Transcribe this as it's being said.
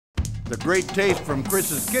The Great Taste from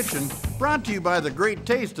Chris's Kitchen, brought to you by the Great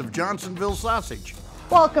Taste of Johnsonville Sausage.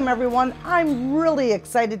 Welcome everyone. I'm really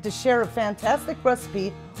excited to share a fantastic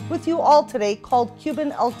recipe with you all today called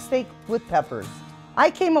Cuban elk steak with peppers.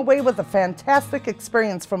 I came away with a fantastic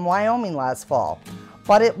experience from Wyoming last fall,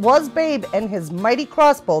 but it was Babe and his mighty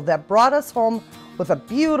crossbow that brought us home with a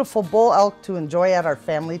beautiful bull elk to enjoy at our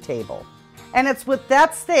family table. And it's with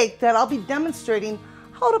that steak that I'll be demonstrating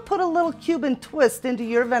how to put a little Cuban twist into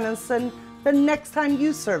your venison the next time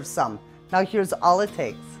you serve some. Now here's all it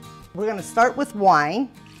takes. We're gonna start with wine.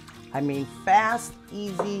 I mean fast,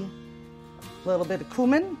 easy, a little bit of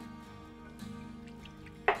cumin,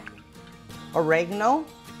 oregano,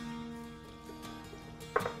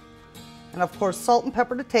 and of course salt and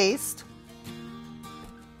pepper to taste.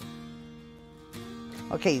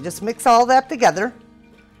 Okay, you just mix all that together.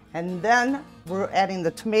 And then we're adding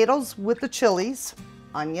the tomatoes with the chilies,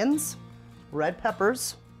 onions, red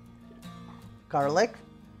peppers, garlic,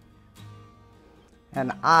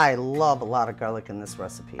 and I love a lot of garlic in this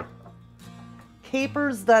recipe.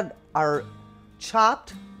 Capers that are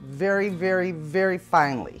chopped very, very, very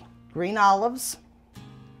finely. Green olives,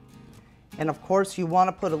 and of course you want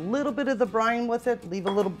to put a little bit of the brine with it. Leave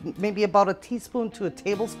a little, maybe about a teaspoon to a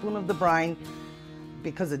tablespoon of the brine,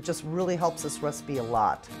 because it just really helps this recipe a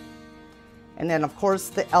lot. And then of course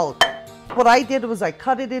the elk. What I did was I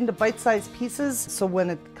cut it into bite-sized pieces, so when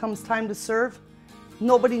it comes time to serve,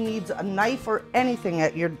 nobody needs a knife or anything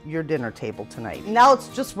at your dinner table tonight. Now it's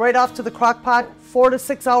just right off to the crock pot, 4 to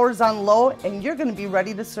 6 hours on low, and you're gonna be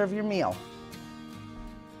ready to serve your meal.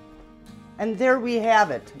 And there we have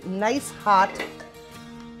it, nice hot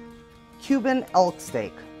Cuban elk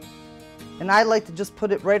steak. And I like to just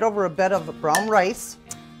put it right over a bed of brown rice.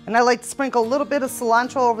 And I like to sprinkle a little bit of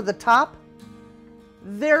cilantro over the top.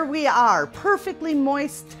 There we are, perfectly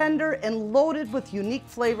moist, tender, and loaded with unique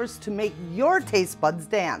flavors to make your taste buds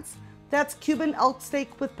dance. That's Cuban elk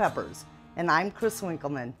steak with peppers. And I'm Chris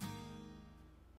Winkleman.